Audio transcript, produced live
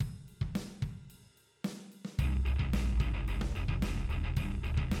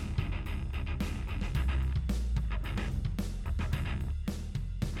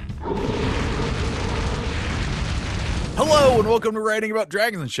Hello and welcome to Writing About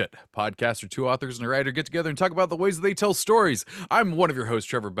Dragons and Shit, podcast where two authors and a writer get together and talk about the ways that they tell stories. I'm one of your hosts,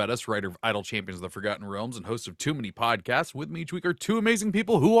 Trevor Bettis, writer of Idle Champions of the Forgotten Realms and host of Too Many Podcasts. With me each week are two amazing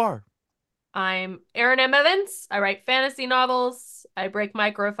people who are... I'm Erin M. Evans. I write fantasy novels. I break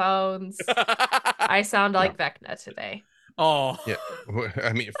microphones. I sound like Vecna today. Oh. Yeah.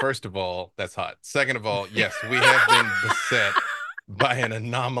 I mean, first of all, that's hot. Second of all, yes, we have been beset by an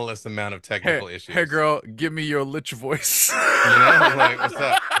anomalous amount of technical issues. Hey, girl, give me your lich voice. You know, like, what's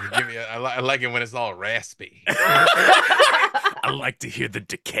up? I like it when it's all raspy. I like to hear the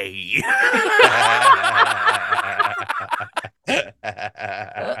decay.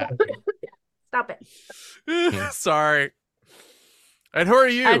 Stop it. Sorry. And who are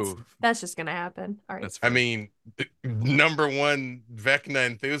you? That's just gonna happen. All right. I mean, number one Vecna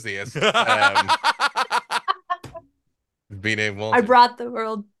enthusiast. Being able I brought the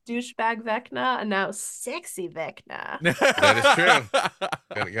world douchebag Vecna and now sexy Vecna. That is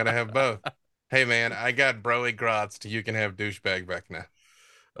true. Gotta have both. Hey man, I got broy grots. You can have douchebag Vecna.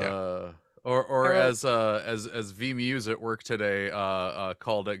 Yeah. Or as V Muse at work today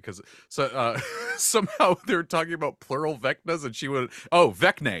called it, because somehow they're talking about plural Vecnas and she would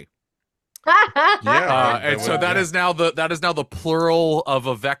Vecne. And so that is now the plural of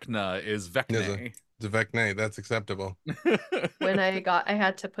a Vecna is Vecne. The Vecna, that's acceptable. When I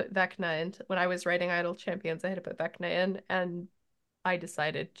had to put Vecna in when I was writing Idle Champions, I had to put Vecna in, and I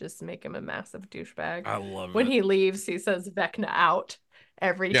decided just to make him a massive douchebag. I love it. When he leaves, he says Vecna out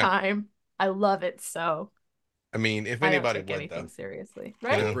every time. I love it so. I mean, if anybody I don't take would, anything though. seriously,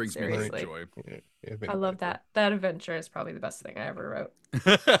 right? It brings me great joy. I love that. That adventure is probably the best thing I ever wrote,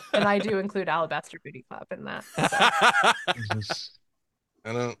 and I do include Alabaster Booty Club in that. So.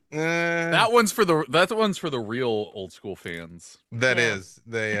 I don't. That one's for the real old school fans. That is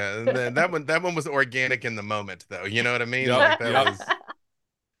that one was organic in the moment, though. You know what I mean? Yep. Like that was.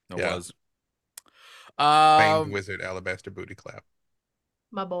 It was. Famed wizard Alabaster Booty Clap.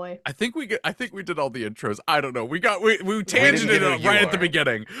 My boy. I think we did all the intros. I don't know. We tangented it right at the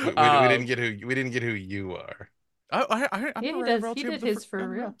beginning. We didn't get who you are. He did his for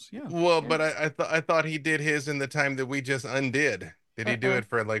real. Yeah. Well, but I thought he did his in the time that we just undid. Did he do it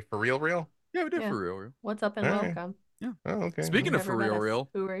for real? Yeah, we did for real. What's up and welcome. Yeah. Oh, okay. Speaking of for real,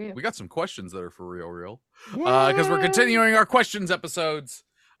 who are you? we got some questions that are for real. Because we're continuing our questions episodes.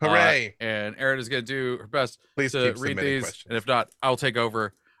 Hooray! And Erin is going to do her best Please to read these, questions. and if not, I'll take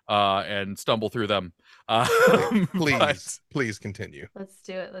over and stumble through them. Please continue. Let's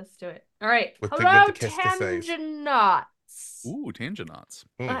do it. All right. With Hello, the kiss to say. Tangernauts. Ooh, Tangernauts.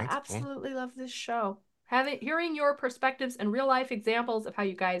 Ooh, I absolutely love this show. Hearing your perspectives and real life examples of how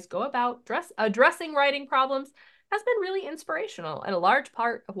you guys go about addressing writing problems has been really inspirational and a large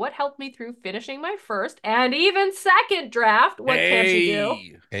part of what helped me through finishing my first and even second draft. What can't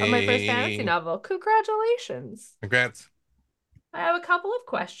you do? Of my first fantasy novel. Congratulations. Congrats. I have a couple of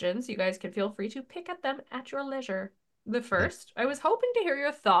questions. You guys can feel free to pick at them at your leisure. The first, I was hoping to hear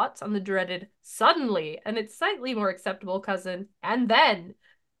your thoughts on the dreaded suddenly and its slightly more acceptable cousin, and then.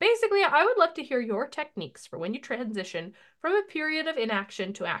 Basically, I would love to hear your techniques for when you transition from a period of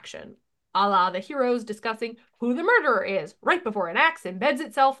inaction to action, a la the heroes discussing who the murderer is right before an axe embeds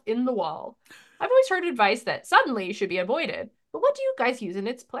itself in the wall. I've always heard advice that suddenly should be avoided, but what do you guys use in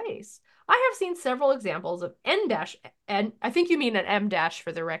its place? I have seen several examples of N-dash, and I think you mean an M-dash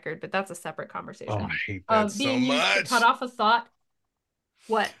for the record, but that's a separate conversation. Oh, I hate that so much. To cut off a thought.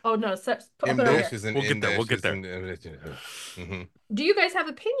 What? Oh no, we'll get there. Mm-hmm. Do you guys have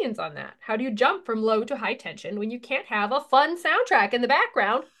opinions on that? How do you jump from low to high tension when you can't have a fun soundtrack in the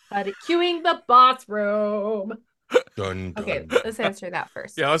background, cueing the boss room? Dun, dun. Okay, let's answer that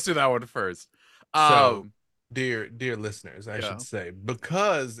first. Yeah, let's do that one first. So, dear listeners, I should say,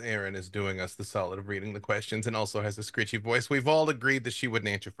 because Erin is doing us the solid of reading the questions and also has a screechy voice, we've all agreed that she wouldn't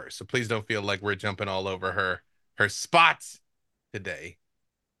answer first. So please don't feel like we're jumping all over her spots today.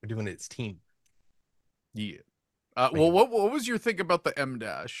 We're doing it as team. Yeah. Well, what was your thing about the M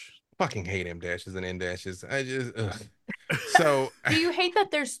dash? Fucking hate M dashes and N dashes. I just So do you hate that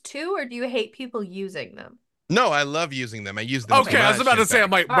there's two, or do you hate people using them? No, I love using them. I use them. Okay, I was about to say,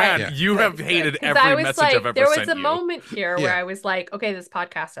 I'm like, man, you have hated every message I've ever sent you. There was a moment here where I was like, okay, this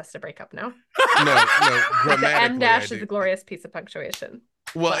podcast has to break up now. No, the M dash is a glorious piece of punctuation.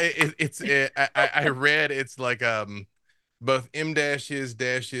 Well, I read it's like both M dashes,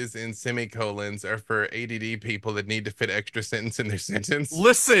 dashes, and semicolons are for ADD people that need to fit extra sentence in their sentence.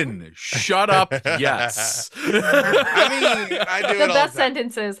 Listen, shut up. Yes. I mean, I do. The best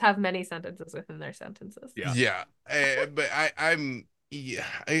sentences have many sentences within their sentences. Yeah. But Yeah,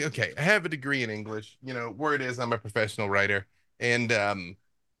 okay. I have a degree in English. Word is I'm a professional writer, and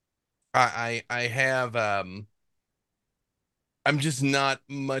I have I'm just not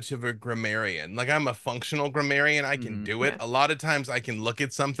much of a grammarian. Like I'm a functional grammarian. I can Mm, do it. Yeah. A lot of times I can look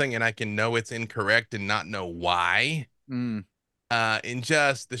at something and I can know it's incorrect and not know why. mm. In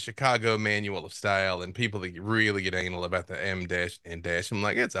just the Chicago Manual of Style and people that really get anal about the M dash and dash, I'm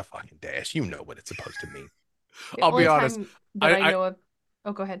like, it's a fucking dash. You know what it's supposed to mean. The I'll be only honest. time that I I know of.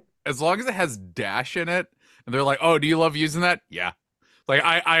 Oh, go ahead. as long as it has dash in it, and they're like, "Oh, do you love using that?" Yeah. Like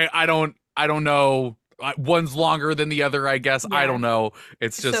I don't know. One's longer than the other, I guess. I Yeah. don't know.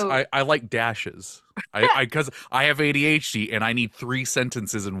 It's just So I like dashes. I because I have ADHD and I need three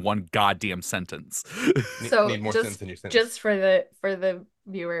sentences in one goddamn sentence. So Need more just sense in your sentence. just for the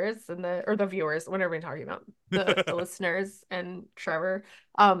viewers and the viewers, what are we talking about? The listeners and Trevor.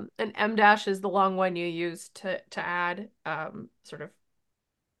 An M dash is the long one you use to add sort of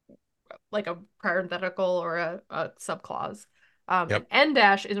like a parenthetical or a subclause. An Yep. N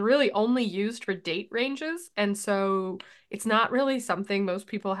dash is really only used for date ranges, and so it's not really something most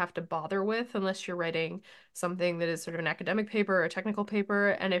people have to bother with unless you're writing something that is sort of an academic paper or a technical paper.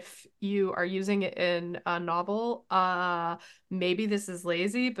 And if you are using it in a novel, maybe this is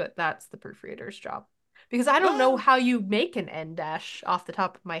lazy, but that's the proofreader's job. Because I don't know Ah, how you make an N dash off the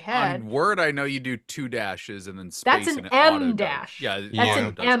top of my head. On Word, I know you do two dashes and then That's space, an and it auto M does. dash. Yeah, it That's yeah. auto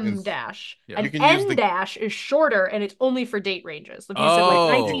an does it. And M dash. Yeah. you An can use N the dash is shorter and it's only for date ranges. So if you said like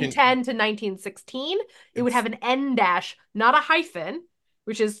you Oh, can 1910 to 1916, it would have it's an N dash, not a hyphen,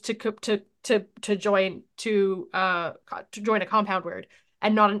 which is to join to join a compound word,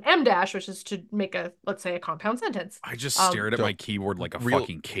 and not an M dash, which is to make a, let's say, a compound sentence. I just Um, stared at my so keyboard like a real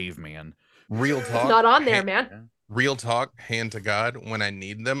fucking caveman. real it's talk not on there, man. Yeah. real talk hand to God, when I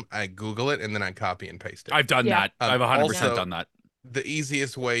need them, I Google it and then I copy and paste it. I've done Yeah. that. I've Yeah. 100% Also, done that. the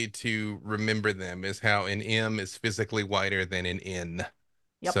easiest way to remember them is how an M is physically wider than an N.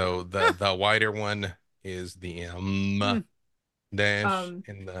 Yep. So Eh, the wider one is the M mm. dash Um,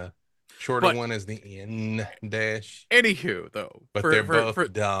 and the shorter But one is the N dash. anywho, though, But for they're for both for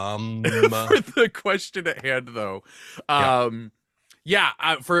dumb. for the question at hand, though, Yep. um, yeah,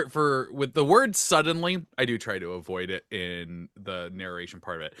 for with the word suddenly, I do try to avoid it in the narration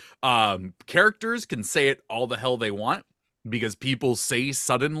part of it. Characters can say it all the hell they want because people say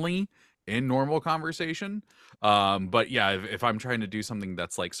suddenly in normal conversation. But yeah, if I'm trying to do something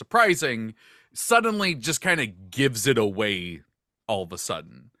that's like surprising, suddenly just kind of gives it away all of a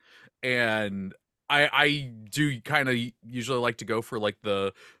sudden. And I do kind of usually like to go for like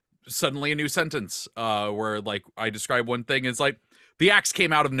the suddenly a new sentence where like I describe one thing and it's like the axe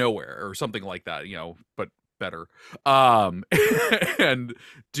came out of nowhere or something like that, but better. Um and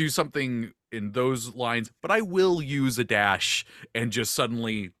do something in those lines, but I will use a dash and just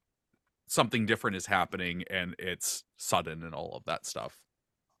suddenly something different is happening and it's sudden and all of that stuff.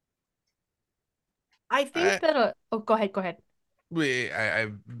 I think I that oh, go ahead, go ahead.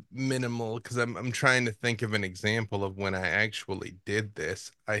 I minimal because I'm trying to think of an example of when I actually did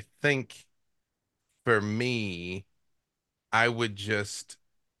this. I think for me, I would just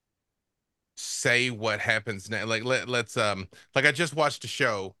say what happens now. Like let's like I just watched a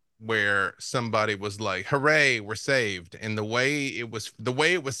show where somebody was like, "Hooray, we're saved!" And the way it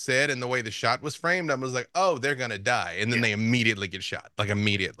was said and the way the shot was framed, I was like, "Oh, they're gonna die," and then Yeah. they immediately get shot, like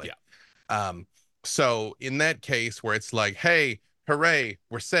immediately. Yeah. Um, so in that case where it's like, "Hey, hooray,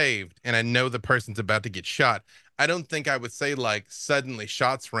 we're saved," and I know the person's about to get shot. I don't think I would say like suddenly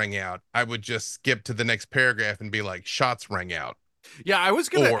shots rang out. I would just skip to the next paragraph and be like, shots rang out. Yeah, I was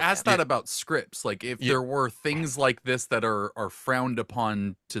gonna Or ask yeah, that about scripts. Like if yeah, there were things like this that are frowned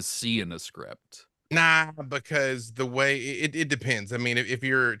upon to see in a script. nah, because the way it depends. I mean, if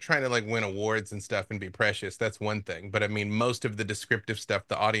you're trying to like win awards and stuff and be precious, that's one thing. But I mean, most of the descriptive stuff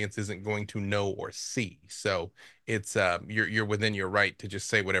the audience isn't going to know or see. So it's you're within your right to just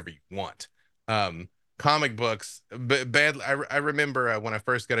say whatever you want. Um, Comic books, but bad. I remember when I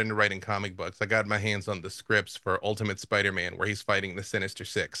first got into writing comic books, I got my hands on the scripts for Ultimate Spider-Man where he's fighting the Sinister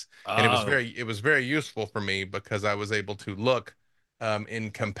Six, and Oh, it was very useful for me because I was able to look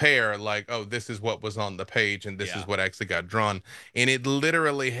and compare like, oh, this is what was on the page and this is yeah. what actually got drawn. And it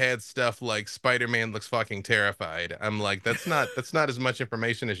literally had stuff like Spider-Man looks fucking terrified. I'm like, that's not as much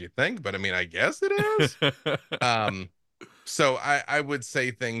information as you think, but I mean, I guess it is. Um, so I would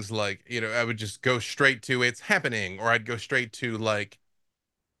say things like, I would just go straight to it's happening, or I'd go straight to like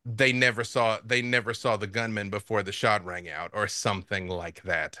they never saw the gunman before the shot rang out, or something like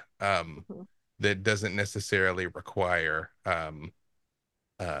that. That doesn't necessarily require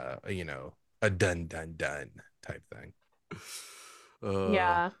a dun dun dun type thing.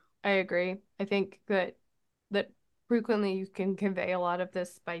 Yeah, I agree. I think that frequently you can convey a lot of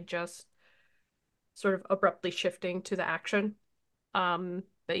this by just sort of abruptly shifting to the action.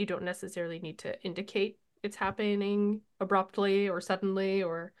 That you don't necessarily need to indicate it's happening abruptly or suddenly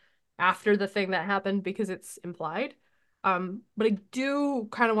or after the thing that happened because it's implied. But I do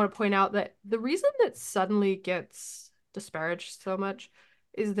kind of want to point out that the reason that suddenly gets disparaged so much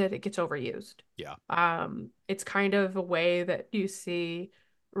is that it gets overused. Yeah. It's kind of a way that you see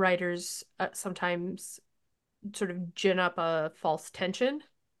writers sometimes sort of gin up a false tension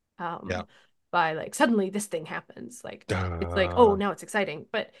Yeah. um by like suddenly this thing happens like it's like oh Duh. now it's exciting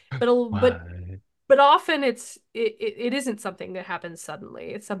What? but often it isn't something that happens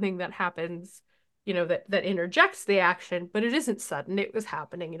suddenly. It's something that happens, that interjects the action, but it isn't sudden. It was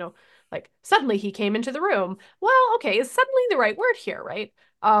happening, like suddenly he came into the room. Well, okay, is suddenly the right word here, right?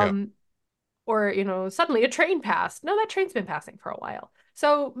 Yeah. Or suddenly a train passed. No, that train's been passing for a while.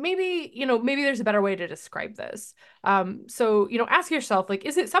 So maybe there's a better way to describe this. So ask yourself, like,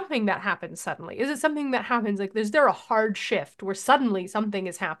 is it something that happens suddenly? Is it something that happens like is there a hard shift where suddenly something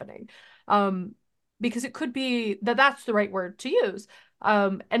is happening? um because it could be that that's the right word to use.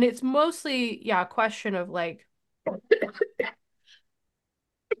 And it's mostly, yeah, a question of like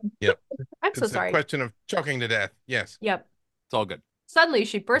Yep. I'm so It's a sorry. question of choking to death. Yes. Yep. It's all good. Suddenly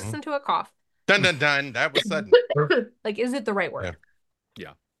she bursts Mhm. into a cough. Dun dun dun. That was sudden. Like, is it the right Yeah. word?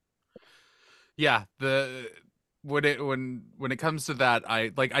 Yeah. Yeah. When it comes to that, I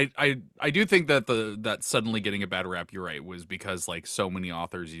do think that that suddenly getting a bad rap, you're right, was because like so many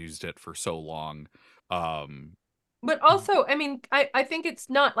authors used it for so long. Um But also, I mean, I think it's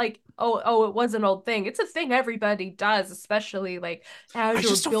not like, oh, it was an old thing. It's a thing everybody does, especially like I as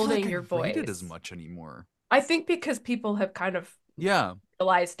you're just don't feel like building I your read it as voice. much anymore. I think because people have kind of Yeah.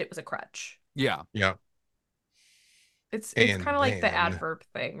 realized it was a crutch. Yeah. Yeah. It's kind And of like the then, adverb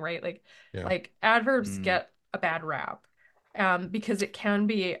thing, right? Like yeah. like adverbs Mm, get a bad rap. Because it can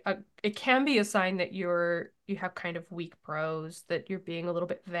be a sign that you have kind of weak prose, that you're being a little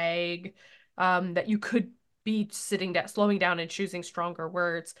bit vague, that you could be sitting down, slowing down and choosing stronger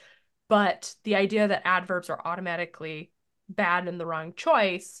words. But the idea that adverbs are automatically bad and the wrong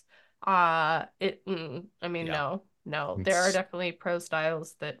choice, I mean, yeah. no, there are It's definitely prose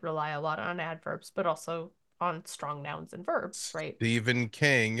styles that rely a lot on adverbs, but also on strong nouns and verbs, right? Stephen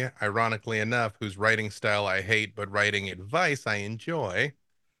King, ironically enough, whose writing style I hate, but writing advice I enjoy,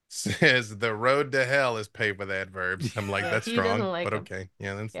 says the road to hell is paved with adverbs. I'm like, Yeah, that's he doesn't strong, like but them. okay.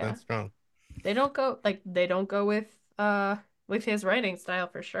 Yeah, that's Yeah. that's strong. They don't go with his writing style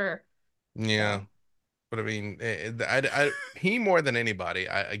for sure. Yeah. So, But I mean, he more than anybody.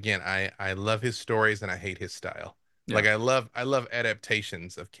 I love his stories and I hate his style. Yeah. Like I love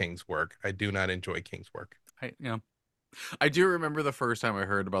adaptations of King's work. I do not enjoy King's work. Yeah. I do remember the first time I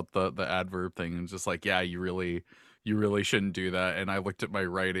heard about the adverb thing and just like, yeah, you really shouldn't do that. And I looked at my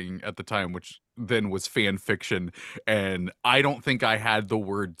writing at the time, which then was fan fiction, and I don't think I had the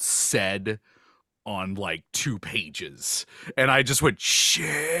word said on like 2 pages. And I just went,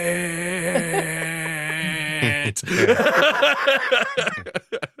 shit.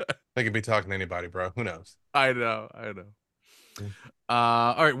 They could be talking to anybody, bro. Who knows? I know, I know.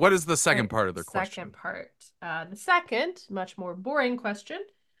 All right, what is the all second right, part of their second question? part. The second, much more boring question.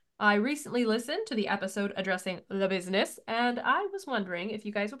 I recently listened to the episode addressing the business, and I was wondering if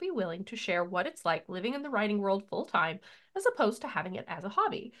you guys would be willing to share what it's like living in the writing world full time as opposed to having it as a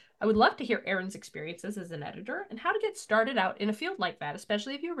hobby. I would love to hear Erin's experiences as an editor and how to get started out in a field like that,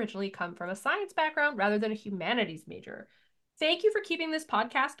 especially if you originally come from a science background rather than a humanities major. Thank you for keeping this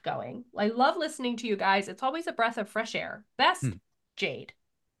podcast going. I love listening to you guys. It's always a breath of fresh air. Hmm. Best, Jade.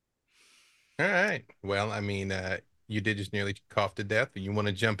 All right. Well, I mean, you did just nearly cough to death. You want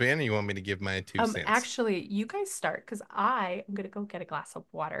to jump in, or you want me to give my 2 cents? Actually, you guys start because I am gonna go get a glass of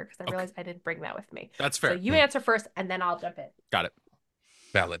water because I Okay, realized I didn't bring that with me. that's So fair. you Hmm. answer first, and then I'll jump in. Got it.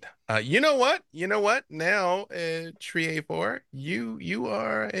 Valid. You know what? You know what? Now, Tree 4, you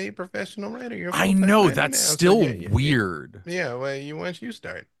are a professional writer. You're a I full-time know writer that's now. So still yeah, yeah, yeah. weird. Yeah, well, why don't you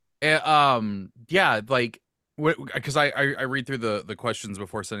start? Yeah, like because I read through the questions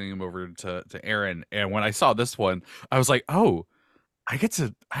before sending them over to Aaron, and when I saw this one, I was like, oh, I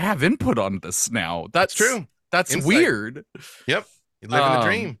have input on this now. It's true. That's Insight. weird. Yep. You're living the Um,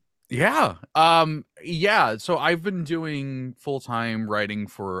 dream. yeah. Yeah. So I've been doing full time writing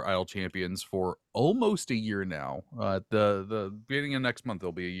for Idle Champions for almost a year now. The beginning of next month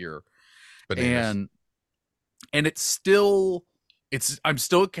it'll be a year, It's bananas. and it's still, I'm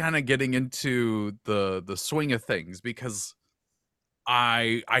still kind of getting into the swing of things because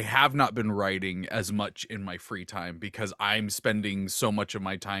I have not been writing as much in my free time because I'm spending so much of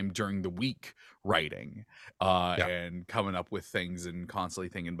my time during the week writing Yeah. and coming up with things and constantly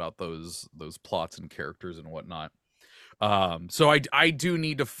thinking about those plots and characters and whatnot. So I do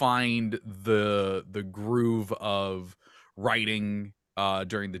need to find the groove of writing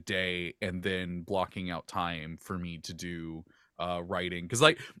during the day and then blocking out time for me to do writing, because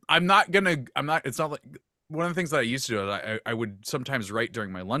like I'm not it's not like one of the things that I used to do is I would sometimes write during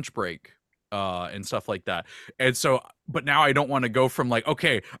my lunch break and stuff like that. And so but now I don't want to go from like,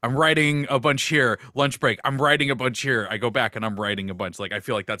 okay, I'm writing a bunch here, lunch break, I'm writing a bunch here, I go back and I'm writing a bunch. Like I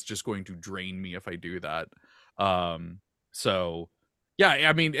feel like that's just going to drain me if I do that. um so yeah,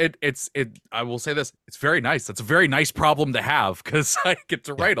 I mean it I will say this, it's very nice. That's a very nice problem to have because I get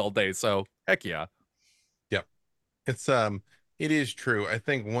to Yeah. write all day. So heck yeah. Yeah. It's it is true. I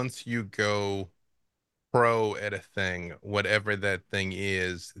think once you go pro at a thing, whatever that thing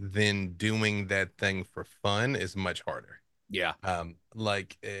is, then doing that thing for fun is much harder. Yeah.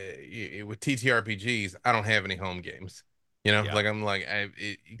 Like with TTRPGs, I don't have any home games. You know, Yeah. like I'm like I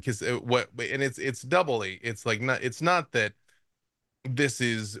because what and it's doubly. It's like not. It's not that this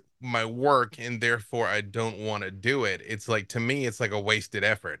is my work and therefore I don't want to do it. It's like to me, it's like a wasted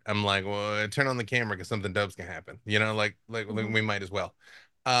effort. I'm like, well, turn on the camera because something dope's gonna happen. You know, like Mhm. we might as well.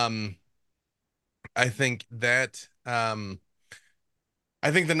 Um, I think that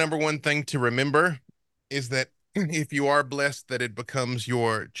I think the number one thing to remember is that if you are blessed that it becomes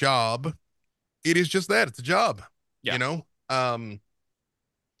your job, it is just that. It's a job. Yeah. You know?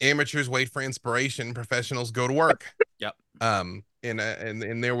 Amateurs wait for inspiration, professionals go to work. Yep. And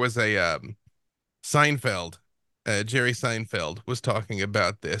there was a Seinfeld, Jerry Seinfeld was talking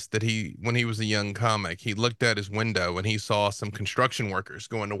about this, that he when he was a young comic, he looked out his window and he saw some construction workers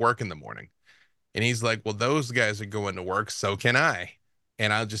going to work in the morning. And he's like, well, those guys are going to work, so can I.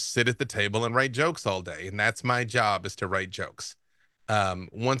 And I'll just sit at the table and write jokes all day. And that's my job, is to write jokes.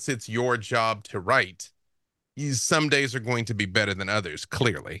 Once it's your job to write, some days are going to be better than others,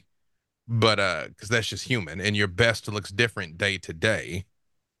 clearly. But because that's just human, and your best looks different day to day.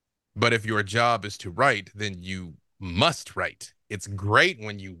 But if your job is to write, then you must write. It's great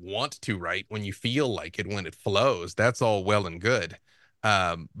when you want to write, when you feel like it, when it flows. That's all well and good.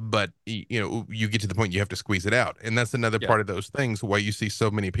 But you know, you get to the point you have to squeeze it out. And that's another Yeah. part of those things why you see so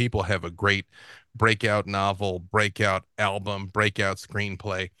many people have a great breakout novel, breakout album, breakout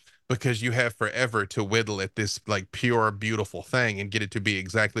screenplay, because you have forever to whittle at this like pure, beautiful thing and get it to be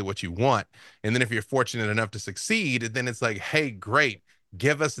exactly what you want. And then if you're fortunate enough to succeed, then it's like, hey, great,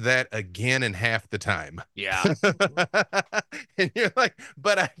 give us that again in half the time. Yeah. Mhm. And you're like,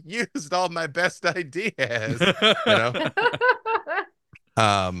 but I used all my best ideas, you know?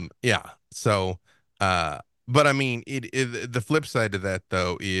 Yeah. So, uh, but I mean, the flip side to that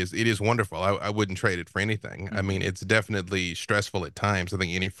though is it is wonderful. I wouldn't trade it for anything. I mean, Mhm. it's definitely stressful at times. I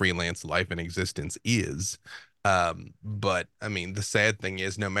think any freelance life in existence is. But I mean, the sad thing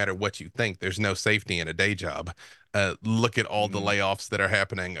is no matter what you think, there's no safety in a day job. Look at all the Mm. layoffs that are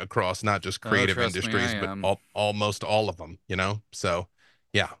happening across not just Oh, creative trust me, I industries, but am. almost all of them, you know? So,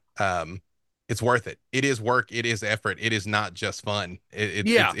 yeah. It's worth it. It is work. It is effort. It is not just fun. Yeah.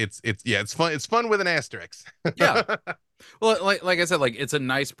 Yeah, it's fun. It's fun with an asterisk. Yeah. Well, like I said, like it's a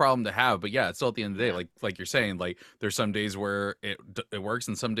nice problem to have, but yeah, it's still at the end of the day, Yeah. like you're saying, like there's some days where it works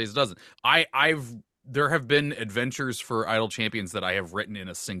and some days it doesn't. I've there have been adventures for Idle Champions that I have written in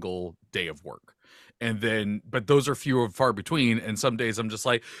a single day of work. And then but those are few and far between, and some days I'm just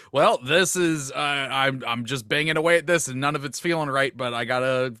like, well, this is I'm just banging away at this and none of it's feeling right, but I got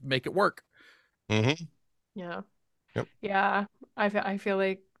to make it work. Hmm. Yeah. Yep. Yeah. I feel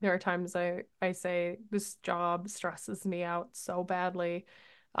like there are times I say this job stresses me out so badly.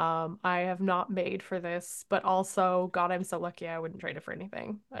 I have not made for this, but also, God, I'm so lucky I wouldn't trade it for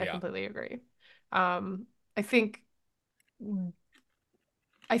anything. I Yeah. completely agree. Um, I think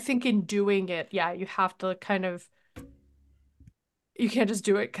I think in doing it, yeah, you have to kind of you can't just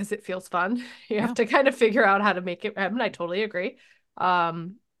do it because it feels fun. You have Yeah. to kind of figure out how to make it happen. I totally agree.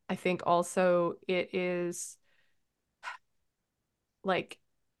 Um, I think also it is like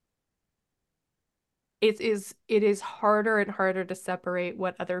it is harder and harder to separate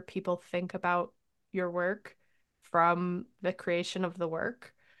what other people think about your work from the creation of the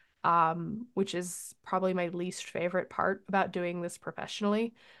work, which is probably my least favorite part about doing this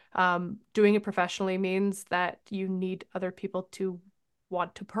professionally. Doing it professionally means that you need other people to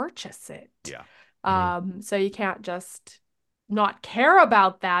want to purchase it. Yeah. Hmm. So you can't just not care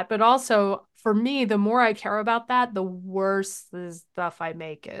about that, but also for me, the more I care about that, the worse the stuff I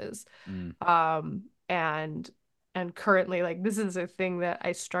make is. Mm. And and currently, like, this is a thing that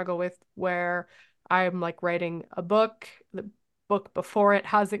I struggle with where I'm like writing a book, the book before it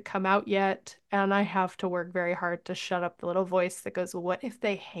hasn't come out yet, and I have to work very hard to shut up the little voice that goes, well, what if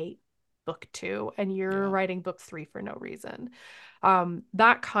they hate book two and you're Yeah. writing book three for no reason?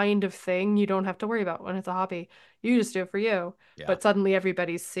 That kind of thing you don't have to worry about when it's a hobby. You just do it for you. Yeah. But suddenly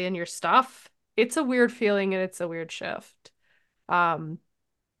everybody's seeing your stuff. It's a weird feeling and it's a weird shift. Um,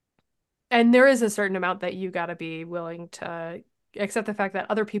 and there is a certain amount that you got to be willing to accept the fact that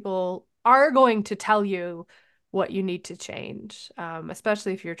other people are going to tell you what you need to change,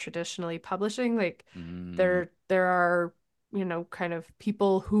 especially if you're traditionally publishing. Like Mm, there are, kind of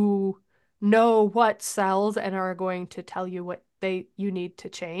people who know what sells and are going to tell you what you need to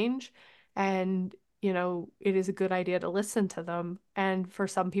change. And, it is a good idea to listen to them. And for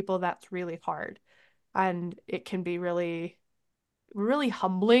some people, that's really hard. And it can be really really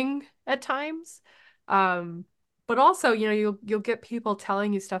humbling at times. But also, you'll get people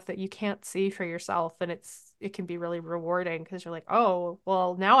telling you stuff that you can't see for yourself, and it can be really rewarding because you're like, oh,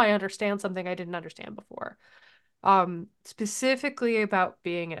 well, now I understand something I didn't understand before. Specifically about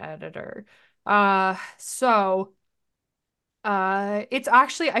being an editor. So it's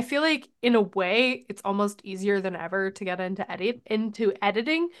actually, I feel like in a way it's almost easier than ever to get into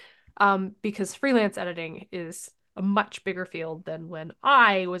editing, because freelance editing is a much bigger field than when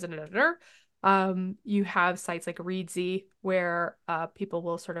I was an editor. You have sites like Reedsy where people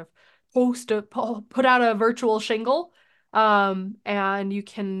will sort of put out a virtual shingle, and you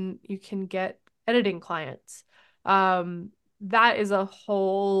can get editing clients. That is a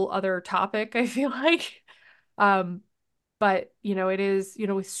whole other topic, I feel like. Um, but it is,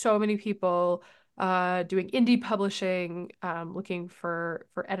 with so many people doing indie publishing, looking for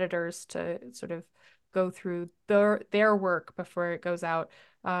editors to sort of go through their work before it goes out.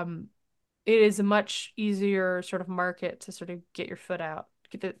 It is a much easier sort of market to sort of get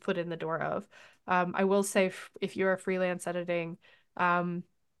the foot in the door of. I will say, if you're a freelance editing, um,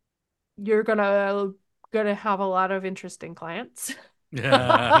 you're gonna have a lot of interesting clients. Mhm.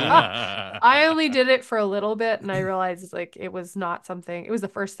 I only did it for a little bit and I realized like it was not something, it was the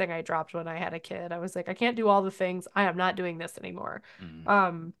first thing I dropped when I had a kid. I was like, I can't do all the things. I am not doing this anymore.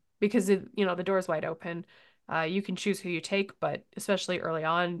 mm, Because the door's wide open. You can choose who you take, but especially early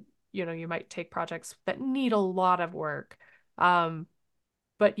on, you might take projects that need a lot of work. Um,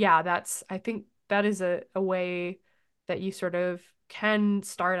 but yeah, I think that is a way that you sort of can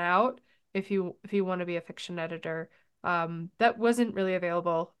start out if you want to be a fiction editor. That wasn't really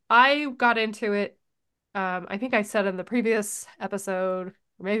available. I got into it. I think I said in the previous episode,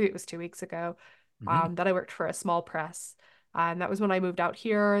 or maybe it was 2 weeks ago, mhm. that I worked for a small press. And that was when I moved out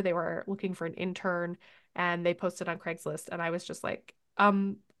here. They were looking for an intern and they posted on Craigslist. And I was just like,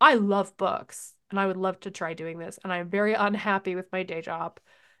 I love books and I would love to try doing this. And I'm very unhappy with my day job.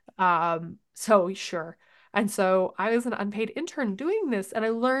 So sure. And so I was an unpaid intern doing this and I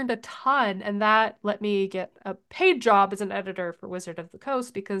learned a ton and that let me get a paid job as an editor for Wizard of the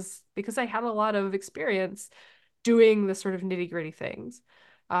Coast because I had a lot of experience doing the sort of nitty-gritty things.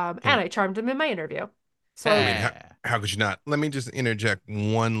 And And I charmed him in my interview. I So mean, Yeah. how could you not? Let me just interject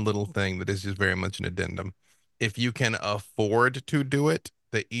one little thing that is just very much an addendum. If you can afford to do it,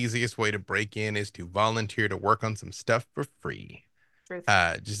 the easiest way to break in is to volunteer to work on some stuff for free. truth.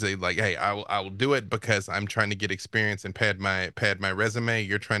 Just say like, hey, I will do it because I'm trying to get experience and pad my resume.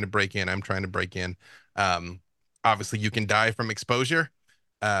 You're trying to break in. I'm trying to break in. Um, Obviously you can die from exposure.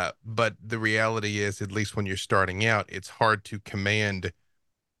 But the reality is, at least when you're starting out, it's hard to command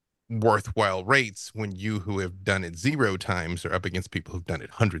worthwhile rates when you who have done it 0 times are up against people who've done it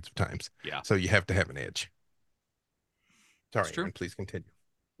hundreds of times. Yeah. So you have to have an edge. It's Sorry, true. Aaron, please continue.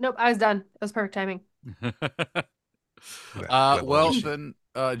 Nope, I was done. It was perfect timing. That little Well In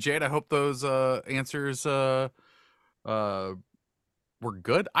then, Jade, I hope those answers uh were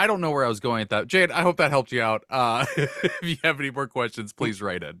good. I don't know where I was going at that. Jade, I hope that helped you out. If you have any more questions, Well, please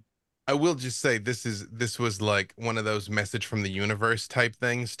write in. I will just say this was like one of those message from the universe type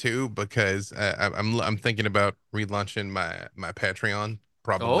things too, because I'm thinking about relaunching my Patreon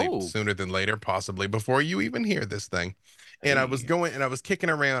probably Oh, sooner than later, possibly before you even hear this thing. And hey. I was kicking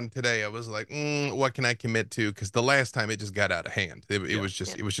around today. I was like, what can I commit to? Because the last time it just got out of hand. It Yeah. was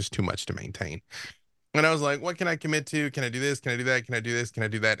yeah. just too much to maintain. And I was like, what can I commit to? Can I do this? Can I do that? Can I do this? Can I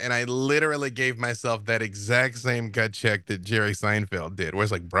do that? And I literally gave myself that exact same gut check that Jerry Seinfeld did, where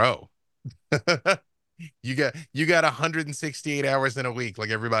it's like, bro. You got 168 hours in a week like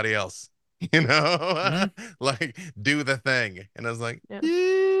everybody else. You know? Mhm. Like do the thing. And I was like, Yeah.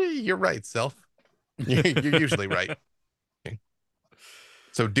 yeah, you're right, self. You're usually right.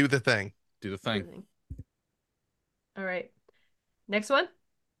 So do the thing. Do the thing. Everything. All right. Next one.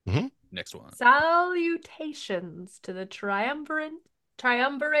 Next one. Salutations to the triumvirate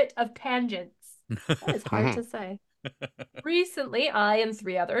of tangents. That is hard to say. Recently, I and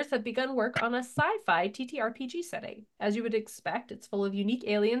three others have begun work on a sci-fi TTRPG setting. As you would expect, it's full of unique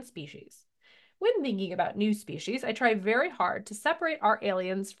alien species. When thinking about new species, I try very hard to separate our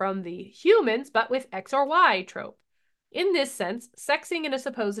aliens from the humans but with X or Y trope. In this sense, sexing in a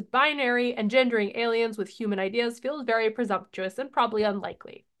supposed binary and gendering aliens with human ideas feels very presumptuous and probably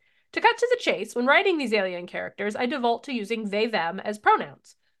unlikely. To cut to the chase, when writing these alien characters, I default to using they, them as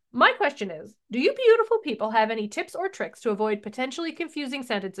pronouns. My question is, do you beautiful people have any tips or tricks to avoid potentially confusing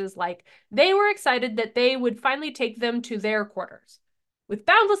sentences like, they were excited that they would finally take them to their quarters? With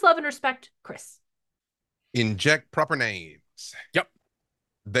boundless love and respect, Chris. Inject proper names. Yep.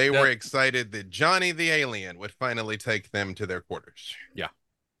 They were excited that Johnny the alien would finally take them to their quarters. Yeah.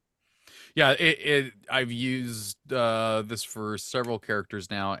 I've used this for several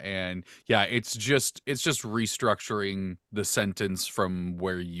characters now, and yeah, it's just restructuring the sentence from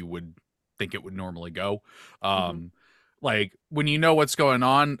where you would think it would normally go. Like when you know what's going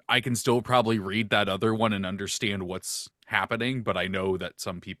on, I can still probably read that other one and understand what's happening, but I know that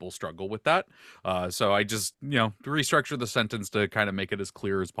some people struggle with that. So I just, restructure the sentence to kind of make it as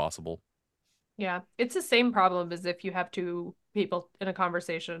clear as possible. Yeah, it's the same problem as if you have two people in a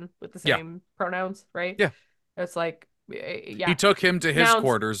conversation with the same pronouns, right? Yeah. It's like, yeah. He took him to his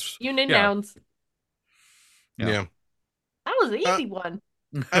quarters. You need nouns. Yeah. That was an easy one.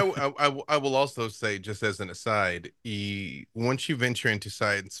 I will also say, just as an aside, once you venture into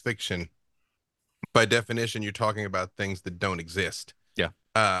science fiction, by definition, you're talking about things that don't exist.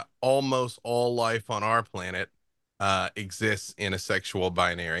 Yeah. Almost all life on our planet exists in a sexual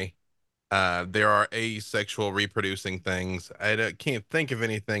binary. There are asexual reproducing things. I can't think of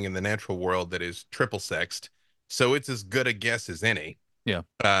anything in the natural world that is triple sexed. So it's as good a guess as any. Yeah.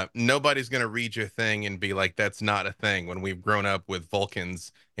 Nobody's going to read your thing and be like, that's not a thing, when we've grown up with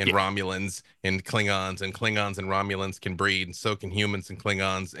Vulcans and Romulans and Klingons and Romulans can breed, and so can humans and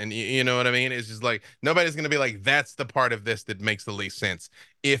Klingons. And you know what I mean? It's just like, nobody's going to be like, that's the part of this that makes the least sense.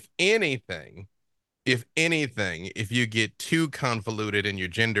 If anything, if you get too convoluted in your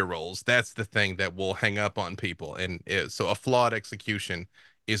gender roles, that's the thing that will hang up on people. And so a flawed execution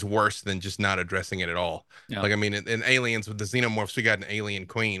is worse than just not addressing it at all. Yeah. Like, I mean, in Aliens with the xenomorphs, we got an alien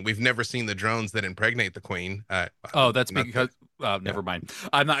queen. We've never seen the drones that impregnate the queen. That's because never mind.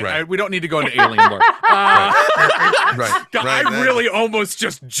 I'm not. Right. We don't need to go into alien lore. Right. God, I really almost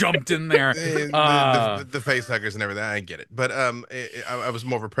just jumped in there. The face huggers and everything. I get it, but I was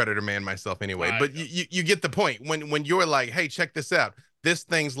more of a predator man myself anyway. But you get the point when you're like, hey, check this out. This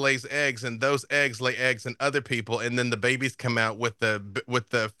thing lays eggs, and those eggs lay eggs in other people, and then the babies come out with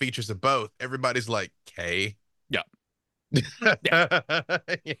the features of both. Everybody's like, okay. Yeah.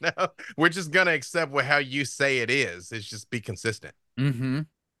 We're just gonna accept how you say it is. It's just be consistent.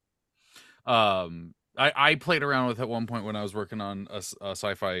 I played around with it at one point when I was working on a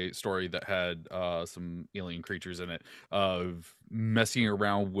sci-fi story that had some alien creatures in it, of messing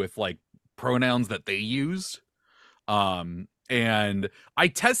around with like pronouns that they used. And I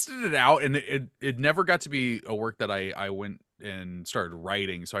tested it out, and it never got to be a work that I went and started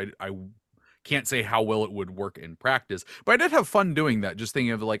writing. So I can't say how well it would work in practice, but I did have fun doing that. Just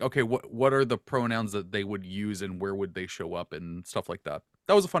thinking of like, okay, what are the pronouns that they would use and where would they show up and stuff like that.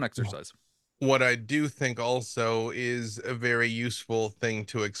 That was a fun exercise. What I do think also is a very useful thing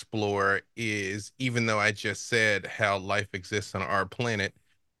to explore is, even though I just said how life exists on our planet,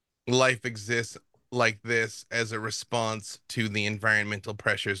 life exists like this as a response to the environmental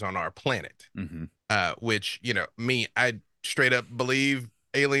pressures on our planet. Which, I straight up believe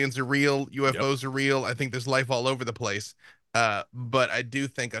aliens are real, UFOs are real. I think there's life all over the place. But I do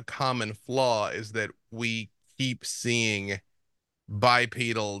think a common flaw is that we keep seeing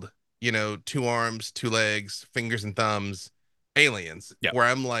bipedal, 2 arms, 2 legs, fingers and thumbs aliens, where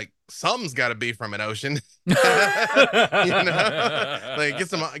I'm like, some's got to be from an ocean. Like get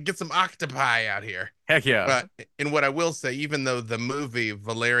some octopi out here. Heck yeah. And what I will say, even though the movie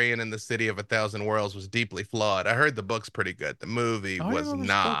Valerian and the City of a Thousand Worlds was deeply flawed, I heard the book's pretty good. The movie was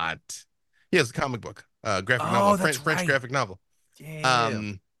not. Yeah, it's a comic book, graphic novel, French graphic novel.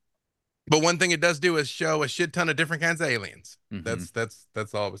 Yeah. But one thing it does do is show a shit ton of different kinds of aliens. That's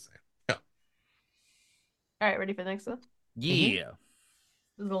all I was saying. Yeah. All right, ready for the next one? Yeah.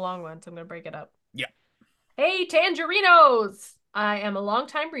 This is a long one, so I'm going to break it up. Yeah. Hey, Tangerinos! I am a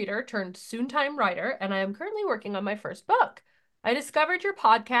longtime reader turned soon-time writer, and I am currently working on my first book. I discovered your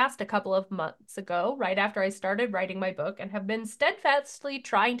podcast a couple of months ago, right after I started writing my book, and have been steadfastly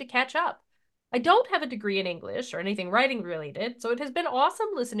trying to catch up. I don't have a degree in English or anything writing related, so it has been awesome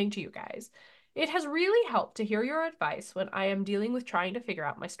listening to you guys. It has really helped to hear your advice when I am dealing with trying to figure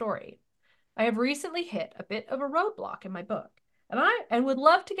out my story. I have recently hit a bit of a roadblock in my book, and would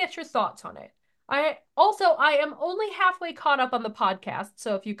love to get your thoughts on it. I am only halfway caught up on the podcast,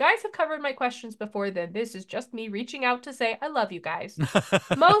 so if you guys have covered my questions before, then this is just me reaching out to say I love you guys.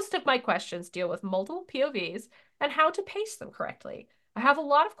 Most of my questions deal with multiple POVs and how to pace them correctly. I have a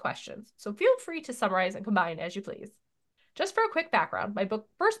lot of questions, so feel free to summarize and combine as you please. Just for a quick background, my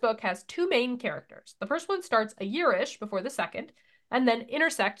first book has two main characters. The first one starts a year-ish before the second, and then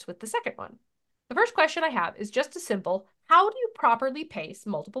intersects with the second one. The first question I have is just a simple, how do you properly pace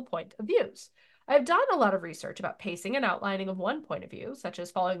multiple point of views? I've done a lot of research about pacing and outlining of one point of view, such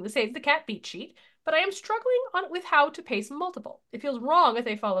as following the Save the Cat beat sheet, but I am struggling with how to pace multiple. It feels wrong if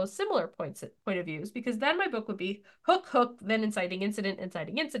they follow similar point of views, because then my book would be hook, hook, then inciting incident,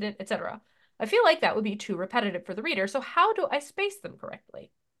 etc. I feel like that would be too repetitive for the reader, so how do I space them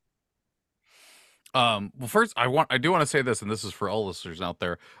correctly? Well, first, I do want to say this, and this is for all listeners out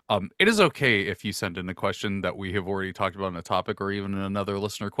there. It is okay if you send in a question that we have already talked about in a topic, or even another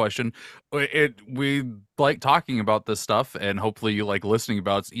listener question. We like talking about this stuff, and hopefully you like listening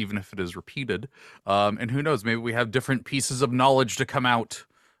about it, even if it is repeated. And who knows, maybe we have different pieces of knowledge to come out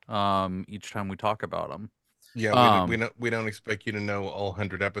each time we talk about them. Yeah, we don't expect you to know all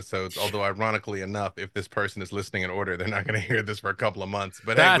 100 episodes. Although, ironically enough, if this person is listening in order, they're not going to hear this for a couple of months.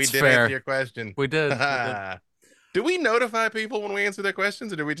 But hey, we That's did fair. answer your question. We did. Do we notify people when we answer their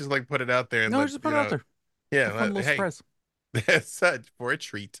questions, or do we just like put it out there and No, let just put it out there. Yeah, A fun little hey, surprise. that's such for a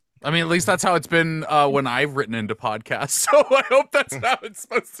treat. I mean, at least that's how it's been when I've written into podcasts. So I hope that's how it's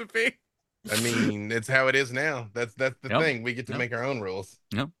supposed to be. I mean, it's how it is now. That's the thing. We get to make our own rules.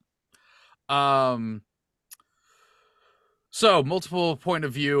 Yep. So multiple point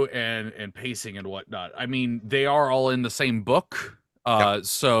of view and pacing and whatnot. I mean, they are all in the same book.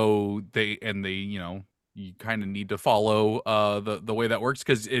 So they you kind of need to follow the way that works,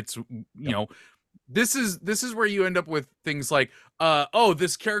 because it's this is where you end up with things like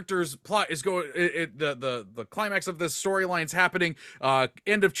this character's plot is going the climax of this storyline's happening,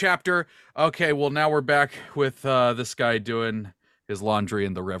 end of chapter. Okay, well, now we're back with this guy doing his laundry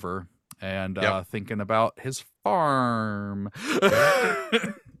in the river and thinking about his farm.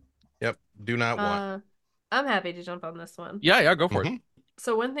 Yep. Do not want. I'm happy to jump on this one. Yeah, go for it.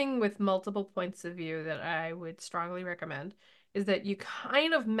 So one thing with multiple points of view that I would strongly recommend is that you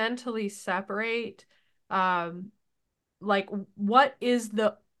kind of mentally separate like what is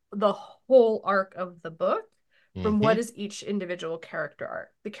the whole arc of the book from what is each individual character arc.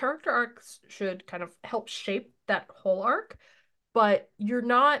 The character arcs should kind of help shape that whole arc, but you're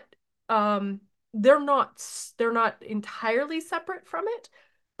not they're not entirely separate from it.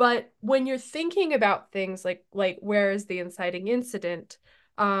 But when you're thinking about things like where is the inciting incident,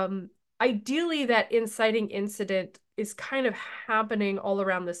 ideally that inciting incident is kind of happening all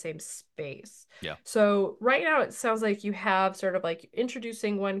around the same space. Yeah. So right now it sounds like you have sort of like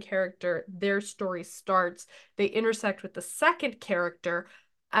introducing one character, their story starts, they intersect with the second character,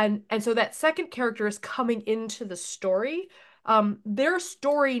 and so that second character is coming into the story. Their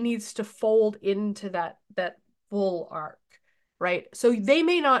story needs to fold into that full arc, right? So they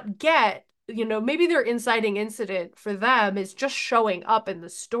may not get, maybe their inciting incident for them is just showing up in the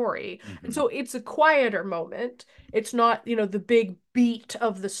story. And so it's a quieter moment. It's not, the big beat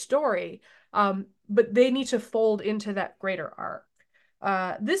of the story. But they need to fold into that greater arc.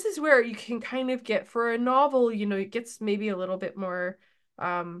 This is where you can kind of get, for a novel, it gets maybe a little bit more,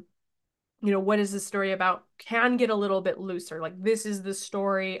 what is the story about, can get a little bit looser. Like, this is the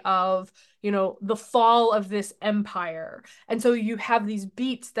story of, the fall of this empire. And so you have these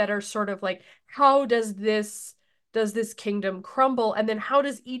beats that are sort of like, how does this kingdom crumble? And then how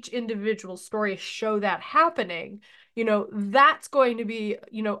does each individual story show that happening? That's going to be,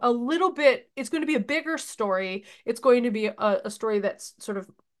 a little bit, it's going to be a bigger story. It's going to be a story that's sort of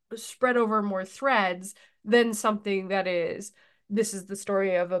spread over more threads than something that is, this is the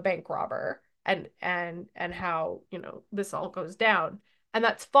story of a bank robber and how, this all goes down. And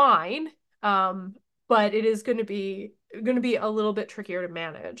that's fine. But it is going to be a little bit trickier to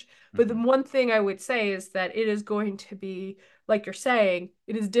manage. But the one thing I would say is that it is going to be, like you're saying,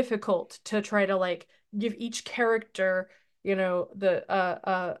 it is difficult to try to like give each character,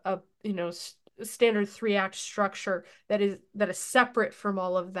 the standard 3-act structure that is separate from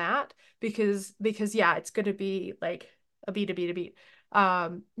all of that, because yeah, it's going to be like a beat.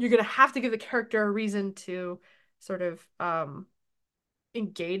 You're gonna have to give the character a reason to sort of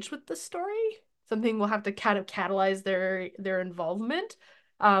engage with the story. Something will have to kind of catalyze their involvement.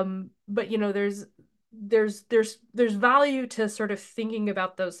 But there's value to sort of thinking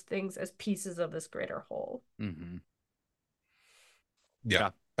about those things as pieces of this greater whole. Mm-hmm.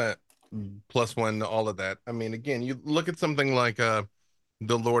 Yeah. Uh, plus one to all of that. I mean, again, you look at something like The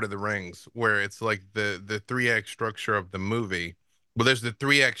Lord of the Rings, where it's like the three-act structure of the movie. Well, there's the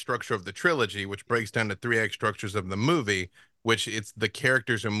three-act structure of the trilogy, which breaks down to three-act structures of the movie, which it's the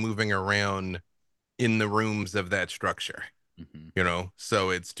characters are moving around in the rooms of that structure. Mm-hmm. So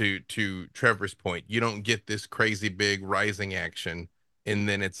it's to Trevor's point, you don't get this crazy big rising action, and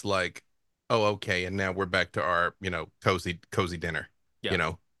then it's like, oh, okay, and now we're back to our cozy dinner. Yeah. You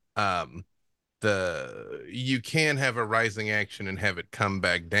know, um, you can have a rising action and have it come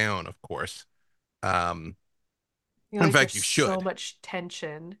back down, of course. Um, in Like fact, there's you so should. much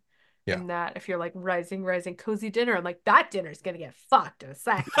tension Yeah. in that if you're like rising, cozy dinner, I'm like, that dinner's gonna get fucked in a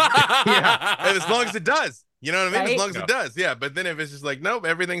second. Yeah. As long as it does. You know what I mean? As Right? long as it does. Yeah. But then if it's just like, nope,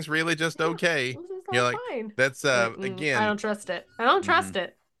 everything's really just Yeah, okay. this is You're all like, fine. that's I again, don't trust it. I don't Mm-hmm. trust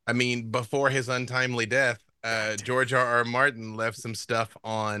it. I mean, before his untimely death, George R. Martin left some stuff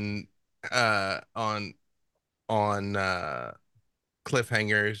uh on on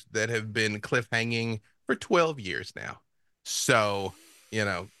cliffhangers that have been cliffhanging for 12 years now. So,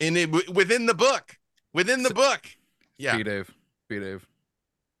 in within the book, within the So, book. Yeah. B Dave.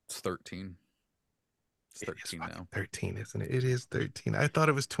 It's 13. It's It is 13 fucking now. 13, isn't it? It is 13. I thought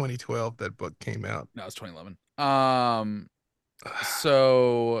it was 2012 that book came out. No, it's 2011.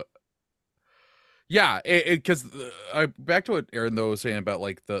 So yeah, because back to what Aaron though was saying about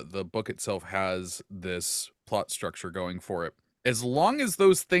like the book itself has this plot structure going for it. As long as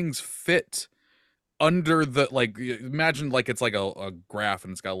those things fit under the like, imagine like it's like a graph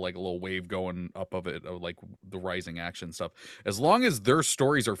and it's got like a little wave going up of it of like the rising action stuff. As long as their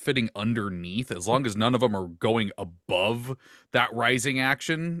stories are fitting underneath, as long as none of them are going above that rising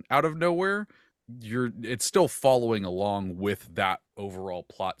action out of nowhere, it's still following along with that overall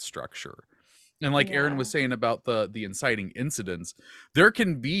plot structure. And like Aaron Yeah. was saying about the inciting incidents, there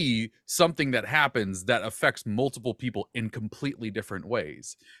can be something that happens that affects multiple people in completely different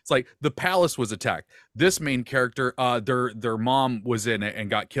ways. It's like the palace was attacked. This main character, their mom was in it and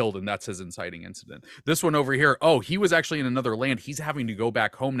got killed, and that's his inciting incident. This one over here, oh, he was actually in another land. He's having to go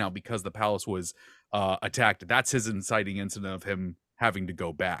back home now because the palace was attacked. That's his inciting incident of him having to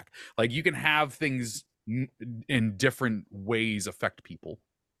go back. Like you can have things in different ways affect people.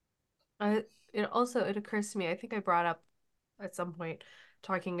 It occurs to me, I think I brought up at some point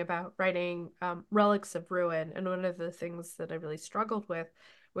talking about writing Relics of Ruin, and one of the things that I really struggled with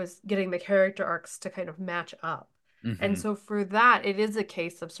was getting the character arcs to kind of match up. And Mm-hmm. so for that, it is a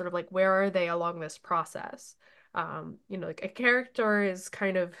case of sort of like where are they along this process? Like a character is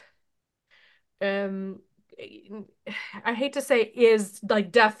kind of um I hate to say is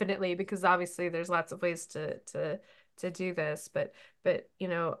like definitely because obviously there's lots of ways to do this, but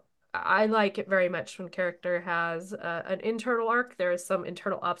I like it very much when character has an internal arc. There is some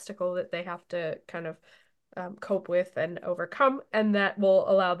internal obstacle that they have to kind of cope with and overcome, and that will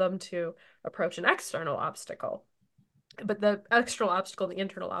allow them to approach an external obstacle. But the external obstacle and the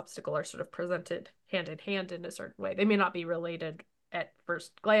internal obstacle are sort of presented hand in hand in a certain way. They may not be related at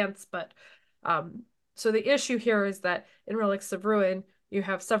first glance, but so the issue here is that in Relics of Ruin, you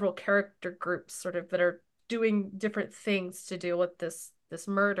have several character groups sort of that are doing different things to deal with this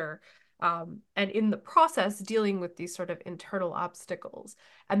murder. And in the process, dealing with these sort of internal obstacles.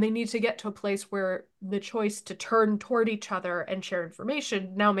 And they need to get to a place where the choice to turn toward each other and share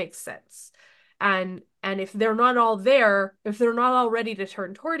information now makes sense. And if they're not all there, if they're not all ready to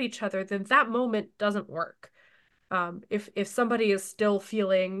turn toward each other, then that moment doesn't work. If somebody is still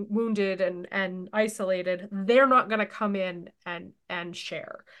feeling wounded and isolated, they're not going to come in and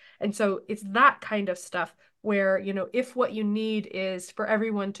share. And so it's that kind of stuff where, if what you need is for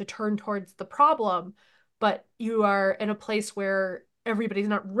everyone to turn towards the problem, but you are in a place where everybody's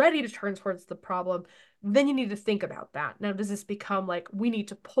not ready to turn towards the problem, then you need to think about that. Now, does this become like we need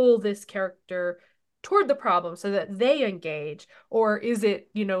to pull this character toward the problem so that they engage? Or is it,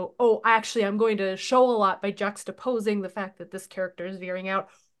 oh, actually, I'm going to show a lot by juxtaposing the fact that this character is veering out?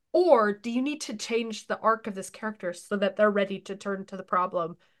 Or do you need to change the arc of this character so that they're ready to turn to the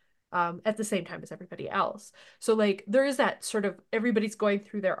problem at the same time as everybody else? So, like, there is that sort of everybody's going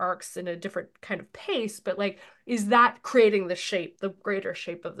through their arcs in a different kind of pace, but, like, is that creating the shape, the greater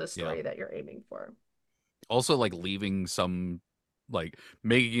shape of the Yeah. story that you're aiming for? Also, like leaving some, like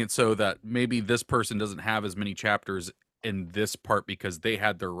making it so that maybe this person doesn't have as many chapters in this part because they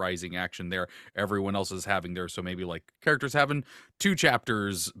had their rising action there. Everyone else is having theirs. So maybe like characters having 2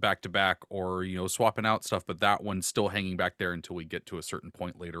 chapters back to back, or, you know, swapping out stuff, but that one's still hanging back there until we get to a certain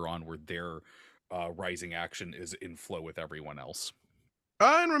point later on where their rising action is in flow with everyone else.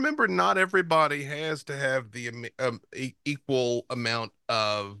 And remember, not everybody has to have the equal amount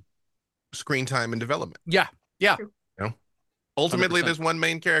of screen time and development. Yeah. Yeah. True. You know, ultimately, 100%. there's one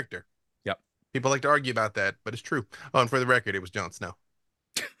main character. Yep. People like to argue about that, but it's true. Oh, and for the record, it was Jon Snow.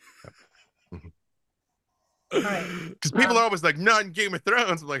 All right. Because people are always like, not in Game of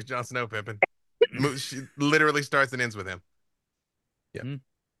Thrones. I'm like, Jon Snow, Pippin. She literally starts and ends with him. Yeah.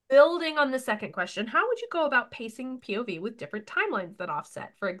 Building on the second question, how would you go about pacing POV with different timelines that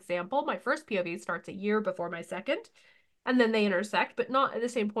offset? For example, my first POV starts a year before my second, and then they intersect, but not at the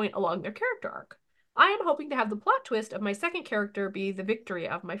same point along their character arc. I am hoping to have the plot twist of my second character be the victory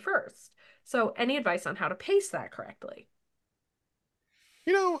of my first. So, any advice on how to pace that correctly?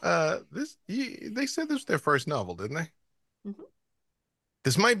 You know, they said this was their first novel, didn't they? Mm-hmm.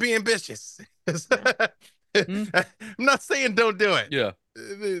 This might be ambitious. Yeah. I'm not saying don't do it. Yeah.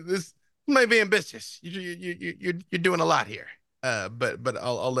 This might be ambitious. You're doing a lot here. But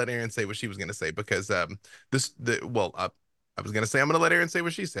I'll let Erin say what she was gonna say because I was gonna say I'm gonna let Erin say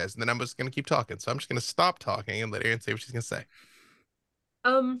what she says, and then I'm just gonna keep talking. So I'm just gonna stop talking and let Erin say what she's gonna say.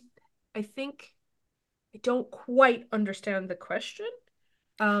 I think I don't quite understand the question.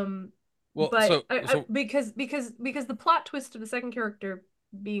 Well, but so because the plot twist of the second character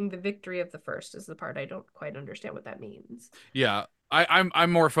being the victory of the first is the part I don't quite understand what that means. yeah,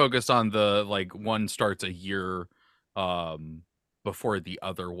 I'm more focused on the like one starts a year before the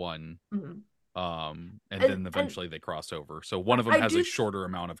other one. Mm-hmm. And then eventually they cross over. So one of them has a shorter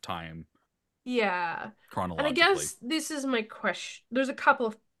amount of time. Yeah. Chronologically. And I guess this is my question. There's a couple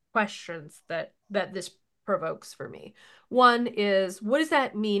of questions that this provokes for me. One is, what does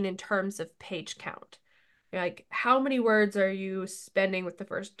that mean in terms of page count? Like, how many words are you spending with the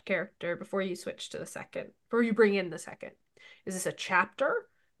first character before you switch to the second, before you bring in the second? Is this a chapter,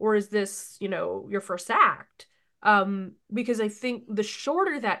 or is this, you know, your first act? Because I think the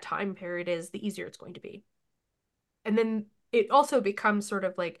shorter that time period is, the easier it's going to be. And then it also becomes sort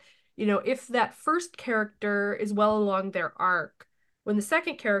of like, you know, if that first character is well along their arc, when the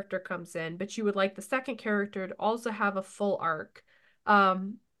second character comes in, but you would like the second character to also have a full arc,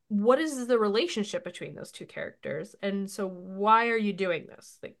 what is the relationship between those two characters? And so why are you doing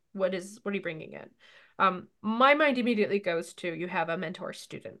this? Like, what are you bringing in? My mind immediately goes to, you have a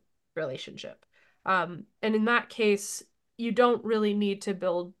mentor-student relationship. And in that case, you don't really need to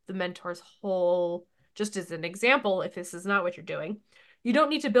build the mentor's whole, just as an example, if this is not what you're doing, you don't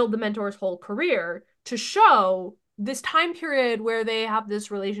need to build the mentor's whole career to show this time period where they have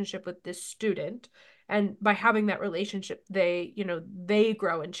this relationship with this student. And by having that relationship, they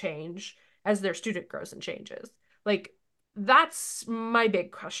grow and change as their student grows and changes. Like, that's my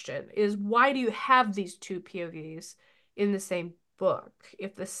big question, is why do you have these two POVs in the same book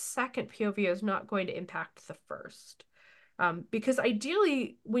if the second POV is not going to impact the first? Because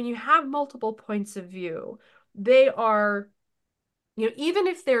ideally, when you have multiple points of view, they are, you know, even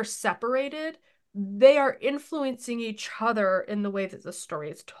if they're separated, they are influencing each other in the way that the story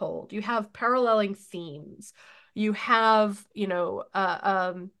is told. You have paralleling themes. You have,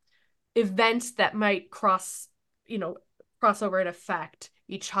 events that might cross over and affect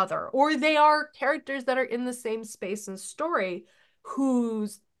each other. Or they are characters that are in the same space and story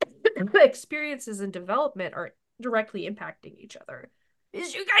whose experiences and development are directly impacting each other.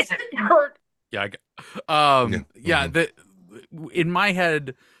 Is you guys hurt? Yeah. Mm-hmm. In my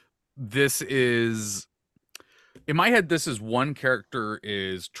head, this is one character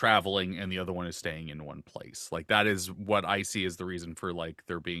is traveling and the other one is staying in one place. Like, that is what I see as the reason for like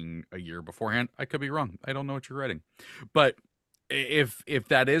there being a year beforehand. I could be wrong. I don't know what you're writing. But if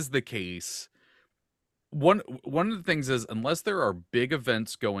that is the case, one of the things is, unless there are big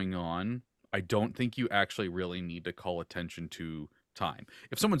events going on, I don't think you actually really need to call attention to time.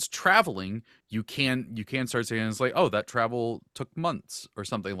 If someone's traveling, you can start saying, it's like, oh, that travel took months or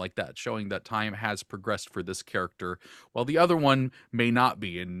something like that, showing that time has progressed for this character, while the other one may not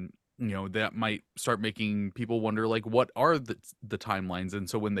be. And that might start making people wonder, like, what are the timelines? And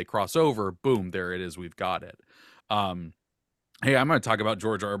so when they cross over, boom, there it is, we've got it. Hey, I'm going to talk about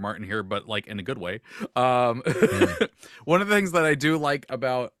George R. R. Martin here, but like in a good way. One of the things that I do like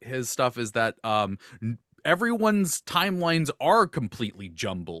about his stuff is that everyone's timelines are completely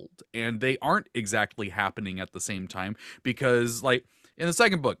jumbled and they aren't exactly happening at the same time, because like In the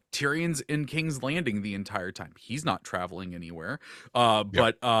second book, Tyrion's in King's Landing the entire time. He's not traveling anywhere. Yep.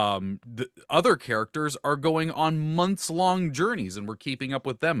 But the other characters are going on months-long journeys, and we're keeping up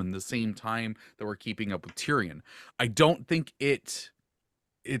with them in the same time that we're keeping up with Tyrion. I don't think it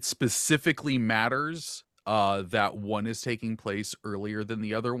specifically matters that one is taking place earlier than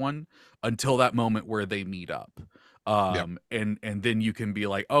the other one until that moment where they meet up. Yep. And then you can be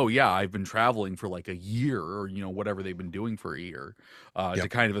like, oh yeah, I've been traveling for like a year, or whatever they've been doing for a year, to Yep.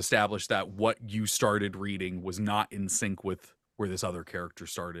 kind of establish that what you started reading was not in sync with where this other character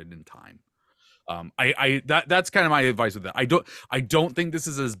started in time. That's kind of my advice with that. I don't think this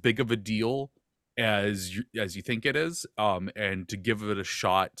is as big of a deal as you think it is, and to give it a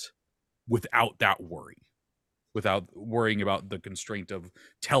shot without that worry, without worrying about the constraint of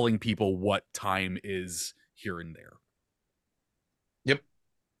telling people what time is here and there. Yep.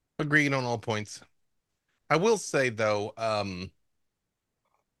 Agreed on all points. I will say though,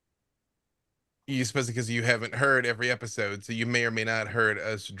 especially because you haven't heard every episode, so you may or may not heard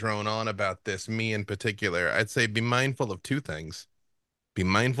us drone on about this, me in particular. I'd say be mindful of two things. Be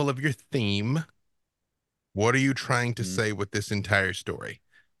mindful of your theme. What are you trying to Mm. say with this entire story?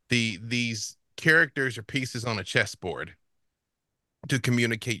 These characters are pieces on a chessboard to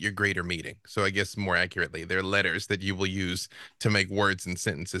communicate your greater meaning. So I guess more accurately, they're letters that you will use to make words and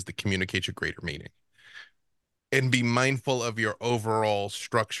sentences to communicate your greater meaning. And be mindful of your overall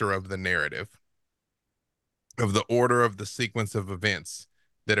structure of the narrative, of the order of the sequence of events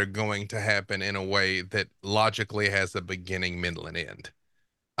that are going to happen in a way that logically has a beginning, middle, and end.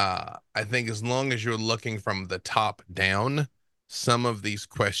 I think as long as you're looking from the top down, some of these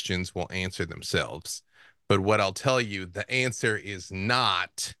questions will answer themselves. But what I'll tell you, the answer is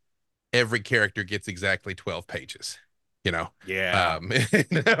not every character gets exactly 12 pages. You know, Yeah.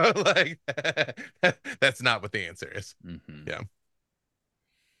 like that's not what the answer is. Mm-hmm. Yeah.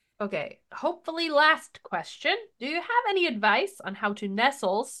 Okay, hopefully last question. Do you have any advice on how to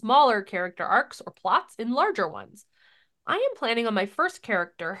nestle smaller character arcs or plots in larger ones? I am planning on my first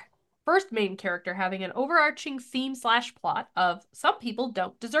main character having an overarching theme slash plot of some people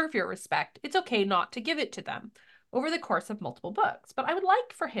don't deserve your respect. It's okay not to give it to them over the course of multiple books, but I would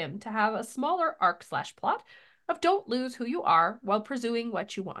like for him to have a smaller arc slash plot of don't lose who you are while pursuing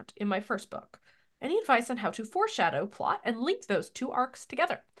what you want in my first book. Any advice on how to foreshadow, plot, and link those two arcs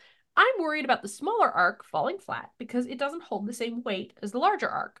together? I'm worried about the smaller arc falling flat because it doesn't hold the same weight as the larger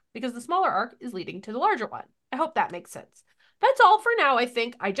arc, because the smaller arc is leading to the larger one. I hope that makes sense. That's all for now, I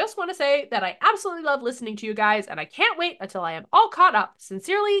think. I just want to say that I absolutely love listening to you guys, and I can't wait until I am all caught up.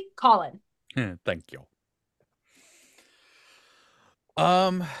 Sincerely, Colin. Thank you.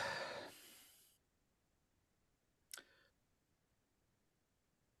 Um,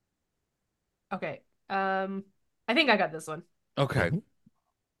 Okay. I think I got this one. okay. Mhm.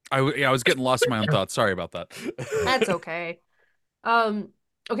 I was getting lost in my own thoughts. Sorry about that. That's okay. Um,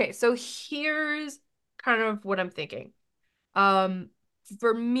 okay, so here's kind of what I'm thinking. Um,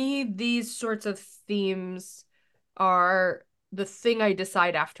 for me, these sorts of themes are the thing I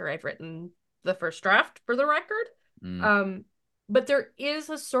decide after I've written the first draft, for the record. Mm, Um, but there is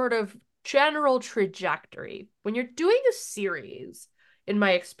a sort of general trajectory. When you're doing a series, in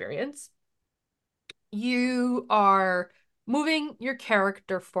my experience, you are moving your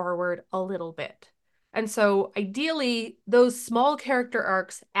character forward a little bit. And so ideally, those small character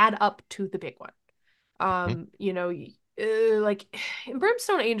arcs add up to the big one. Mhm. Like in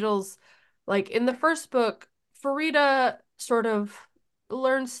Brimstone Angels, like in the first book, Farida sort of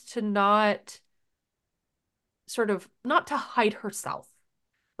learns to not to hide herself,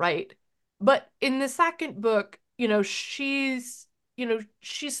 right? But in the second book, she's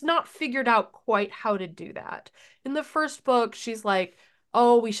not figured out quite how to do that. In the first book, she's like,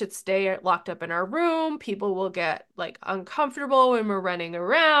 "Oh, we should stay locked up in our room. People will get like uncomfortable when we're running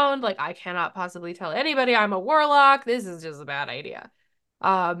around. Like I cannot possibly tell anybody I'm a warlock. This is just a bad idea."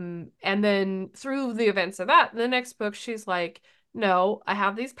 And then through the events of that, the next book, she's like, "No, I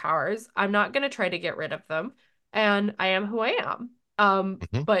have these powers. I'm not going to try to get rid of them, and I am who I am."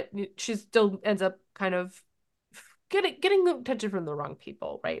 Mhm. But she still ends up kind of getting attention from the wrong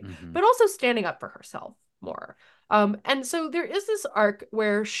people, right? mhm. But also standing up for herself more. And so there is this arc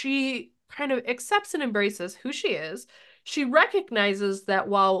where she kind of accepts and embraces who she is. She recognizes that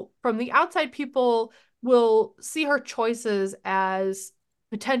while from the outside people will see her choices as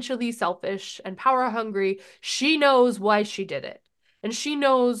potentially selfish and power hungry, she knows why she did it. And she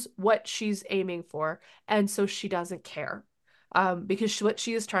knows what she's aiming for. And so she doesn't care. Because what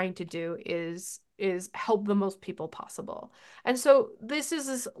she is trying to do is is help the most people possible. And so this is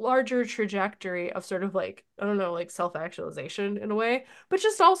this larger trajectory of sort of like, I don't know, like self-actualization in a way, but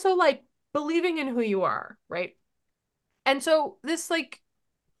just also like believing in who you are, right? And so this like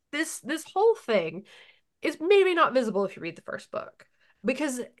this whole thing is maybe not visible if you read the first book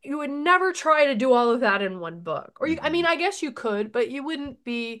because you would never try to do all of that in one book. Or I mean, I guess you could, but you wouldn't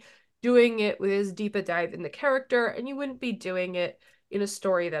be doing it with as deep a dive in the character and you wouldn't be doing it in a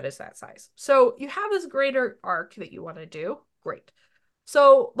story that is that size. So you have this greater arc that you want to do. Great.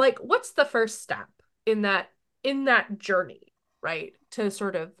 So like what's the first step in that journey, right? To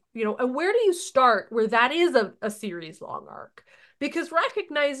sort of, and where do you start where that is a series long arc? Because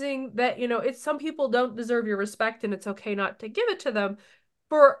recognizing that, it's some people don't deserve your respect and it's okay not to give it to them.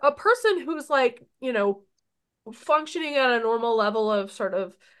 For a person who's like, functioning at a normal level of sort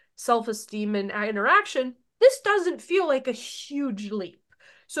of self-esteem and interaction, this doesn't feel like a huge leap.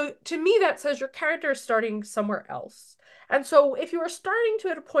 So to me, that says your character is starting somewhere else. And so if you are starting to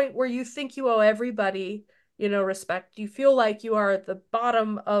at a point where you think you owe everybody, respect, you feel like you are at the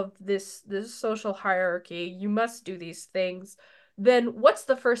bottom of this social hierarchy, you must do these things, then what's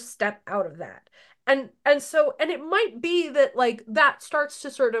the first step out of that? And it might be that like that starts to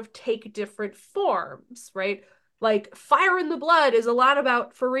sort of take different forms, right? Like Fire in the Blood is a lot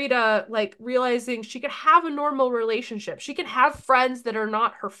about Farida like realizing she could have a normal relationship. She can have friends that are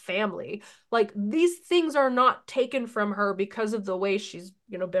not her family. Like these things are not taken from her because of the way she's,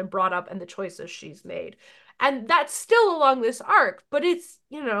 been brought up and the choices she's made. And that's still along this arc, but it's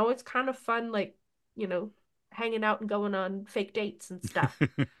kind of fun like, hanging out and going on fake dates and stuff.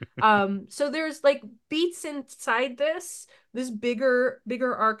 So there's like beats inside this bigger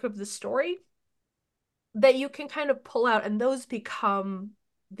arc of the story that you can kind of pull out, and those become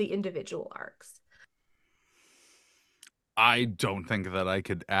the individual arcs. I don't think that I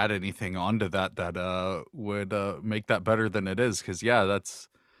could add anything onto that would make that better than it is, because yeah, that's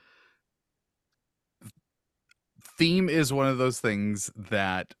theme is one of those things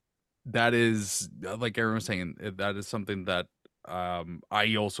that is like Aaron was saying, that is something that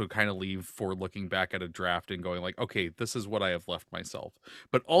I also kind of leave for looking back at a draft and going like, okay, this is what I have left myself.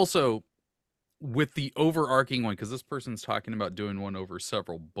 But also with the overarching one, because this person's talking about doing one over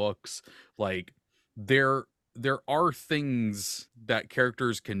several books, like there there are things that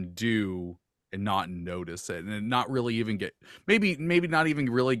characters can do and not notice it, and not really even get, maybe not even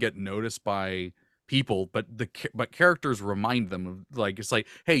really get noticed by people, but but characters remind them of, like, it's like,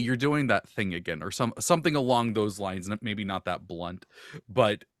 hey, you're doing that thing again, or something along those lines, maybe not that blunt,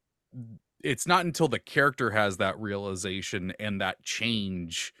 but it's not until the character has that realization and that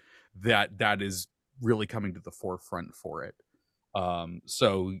change that is really coming to the forefront for it.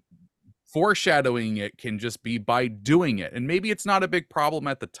 So foreshadowing it can just be by doing it, and maybe it's not a big problem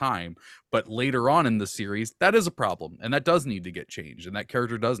at the time, but later on in the series that is a problem, and that does need to get changed, and that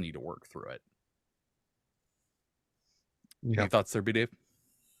character does need to work through it. Yeah. Any thoughts there, B Dave?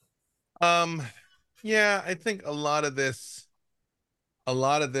 Yeah, I think a lot of this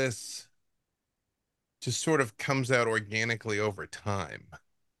just sort of comes out organically over time,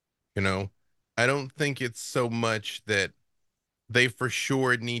 you know? I don't think it's so much that they for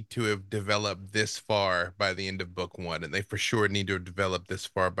sure need to have developed this far by the end of book one, and they for sure need to have developed this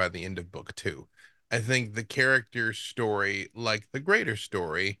far by the end of book two. I think the character's story, like the greater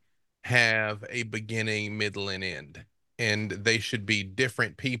story, have a beginning, middle, and end, and they should be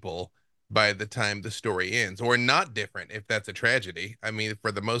different people by the time the story ends, or not different if that's a tragedy. I mean,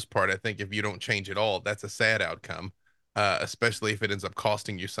 for the most part, I think if you don't change at all, that's a sad outcome, especially if it ends up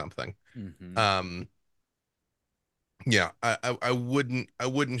costing you something. Mm-hmm. Um, yeah, I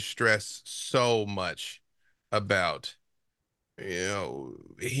wouldn't stress so much about,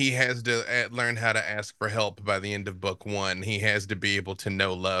 he has to learn how to ask for help by the end of book one. He has to be able to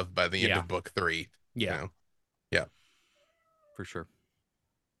know love by the end Yeah. of book three. You Yeah, know, yeah, for sure.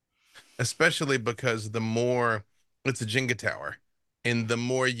 especially because the more, it's a Jenga tower, and the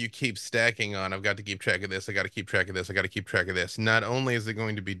more you keep stacking on, I've got to keep track of this, I got to keep track of this, I got to keep track of this. Not only is it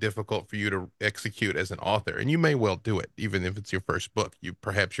going to be difficult for you to execute as an author, and you may well do it, even if it's your first book,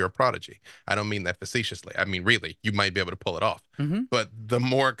 perhaps you're a prodigy. I don't mean that facetiously. I mean, really, you might be able to pull it off. Mm-hmm. But the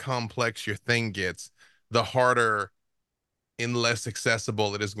more complex your thing gets, the harder and less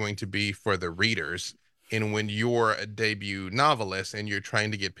accessible it is going to be for the readers. And when you're a debut novelist and you're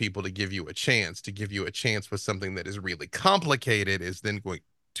trying to get people to give you a chance, with something that is really complicated, is then going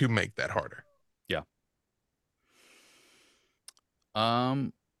to make that harder. Yeah.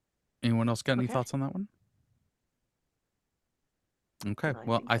 Um, anyone else got any Okay. thoughts on that one? Okay. No, I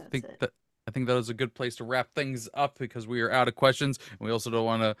Well, think that's it. I I think that is a good place to wrap things up because we are out of questions, and we also don't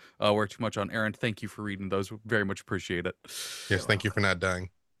want to work too much on Aaron. Thank you for reading those. Very much appreciate it. Yes, thank you for not dying.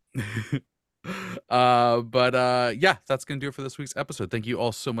 Yeah, that's gonna do it for this week's episode. Thank you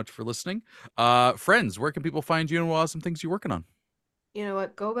all so much for listening. Friends, where can people find you and what awesome things you're working on? You know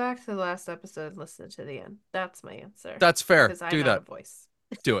what? Go back to the last episode, listen to the end. That's my answer. That's fair. Because I'm Do out that. of voice.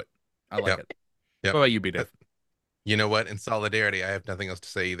 Do it. I like Yep. it. Yep. What about you, B-Dave? You know what? In solidarity, I have nothing else to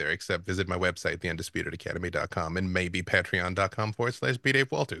say either, except visit my website, theundisputedacademy.com, and maybe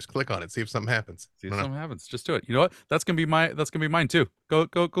patreon.com/BDaveWalters. Walters. Click on it, see if something happens. See if something happens. Just do it. You know what? That's gonna be mine too. Go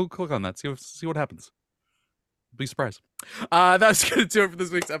click on that. See what happens. Be surprised. That's gonna do it for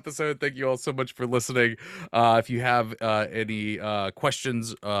this week's episode. Thank you all so much for listening. If you have any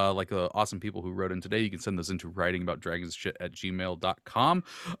questions, like the awesome people who wrote in today, you can send those into writingaboutdragonshit@gmail.com.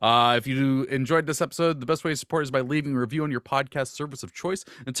 If you enjoyed this episode, the best way to support is by leaving a review on your podcast service of choice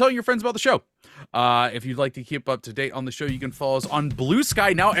and telling your friends about the show. If you'd like to keep up to date on the show, you can follow us on Blue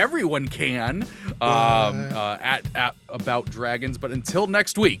Sky. Now everyone can at About Dragons. But until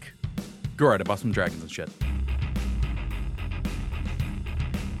next week, go right about some dragons and shit.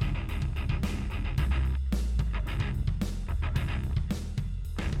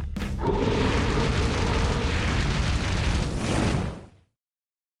 You